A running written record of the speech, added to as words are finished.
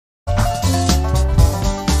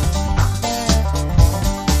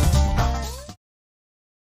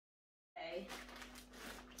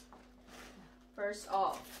$10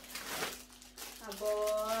 off.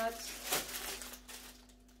 About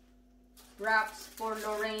wraps for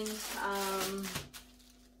Lorraine's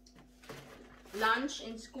lunch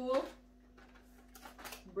in school.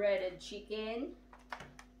 Breaded chicken.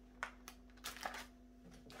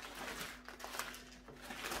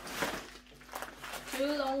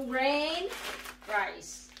 Two long grain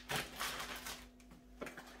rice.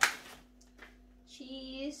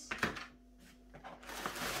 Cheese.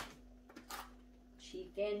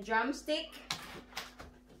 Chicken drumstick.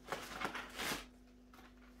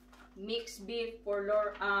 Mixed beef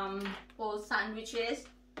for full sandwiches.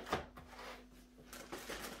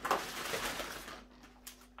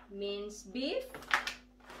 Minced beef.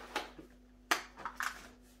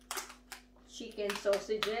 Chicken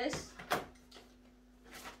sausages.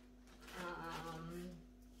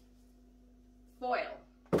 Foil.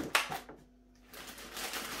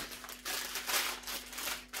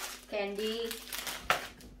 Candy.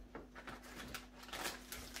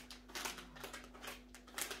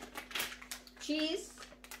 Cheese.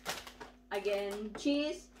 Again,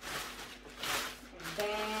 cheese. And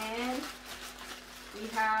then we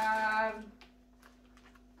have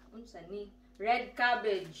red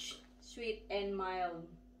cabbage, sweet and mild.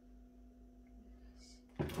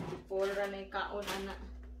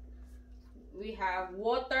 We have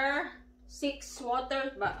water, 6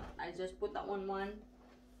 water, but I just put that one.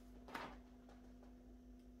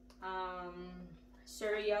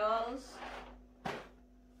 Cereals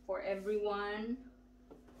for everyone.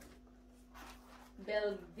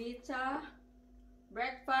 Belvita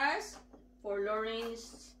breakfast for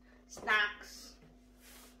Lorraine's snacks.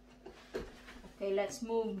 Okay, let's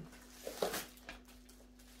move.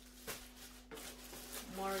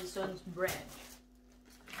 Morrisons bread.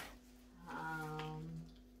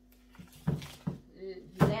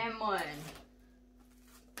 Lemon.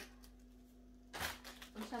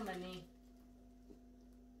 Unsa man ni?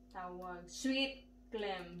 Tawag. Sweet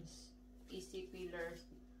clams. Easy peelers.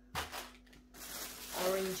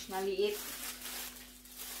 Orange na liit.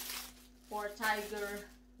 For tiger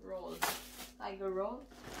roll. Tiger roll.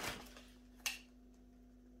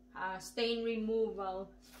 Stain removal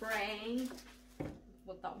spray.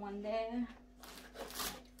 Put that one there.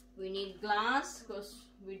 We need glass because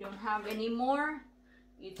we don't have any more.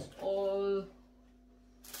 It's all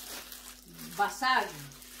basag.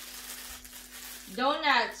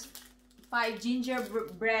 Donuts. 5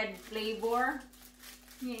 gingerbread flavor.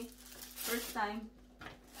 Yeah, first time.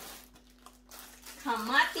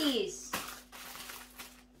 Kamatis.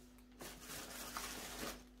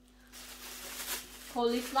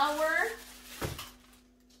 Cauliflower.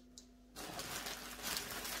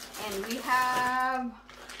 And we have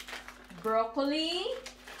broccoli.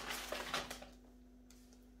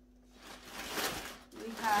 We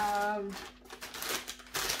have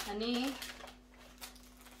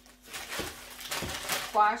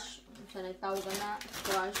squash.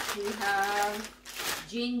 Squash. We have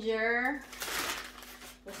ginger.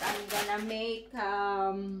 Because I'm gonna make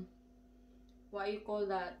what you call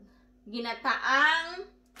that? Ginataang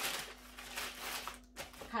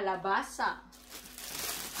kalabasa.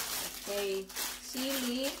 Okay,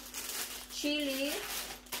 chili.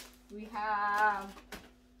 We have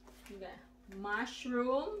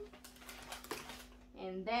mushroom,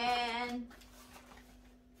 and then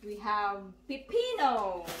we have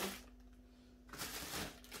pepino,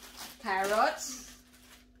 carrots,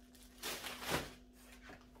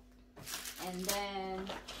 and then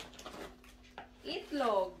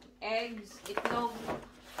itlog, eggs, itlog.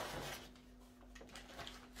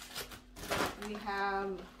 We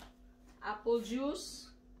have apple juice,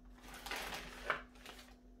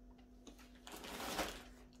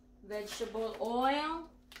 vegetable oil,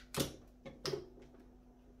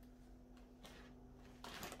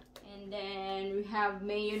 and then we have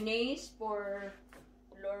mayonnaise for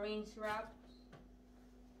Lorraine's wraps.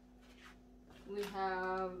 We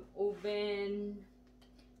have oven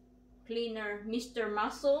cleaner, Mr.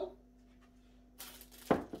 Muscle.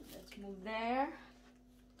 Let's move there.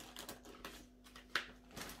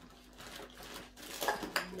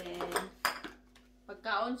 And then,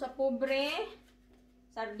 pagkaon sa pobre,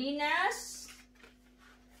 sardinas,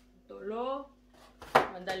 tulo,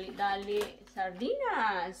 madali-dali,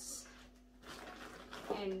 sardinas.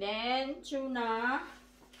 And then, tuna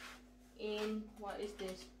in, what is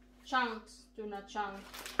this? Chunks, tuna chunks.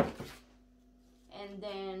 And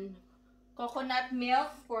then, coconut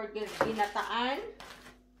milk for ginataan.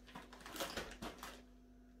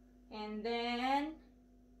 And then,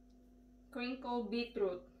 crinkle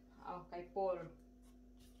beetroot. Okay, Paul.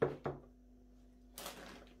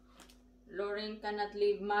 Lorraine cannot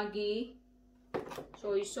leave Maggie.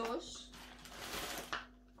 soy sauce,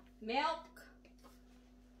 milk,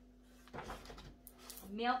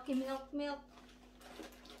 milk,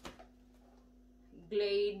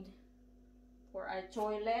 Glade for our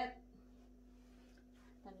toilet,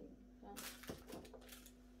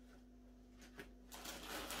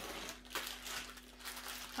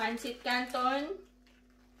 Pancit Canton,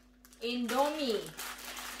 Indomie,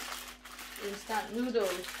 instant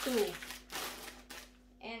noodles 2.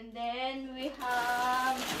 And then we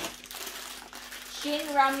have Shin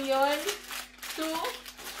Ramyun 2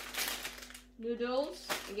 noodles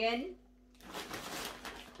again.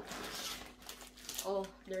 Oh,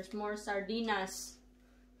 there's more sardines.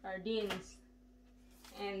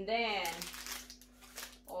 And then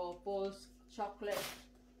Paul's chocolate.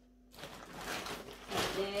 And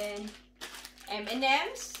then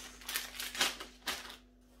M&M's.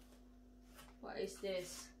 What is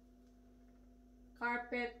this?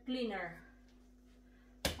 Carpet cleaner.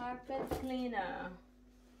 How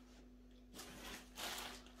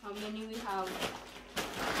many we have?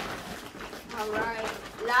 Alright,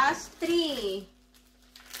 last 3.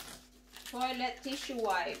 Toilet tissue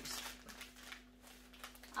wipes.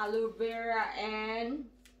 Aloe vera and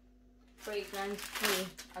fragrance free.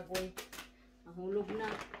 Agoy. Nahulog na.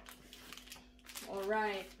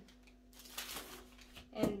 Alright.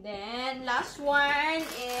 And then last one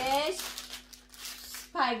is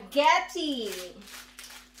spaghetti.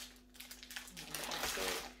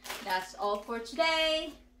 That's all for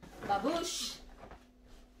today. Babush!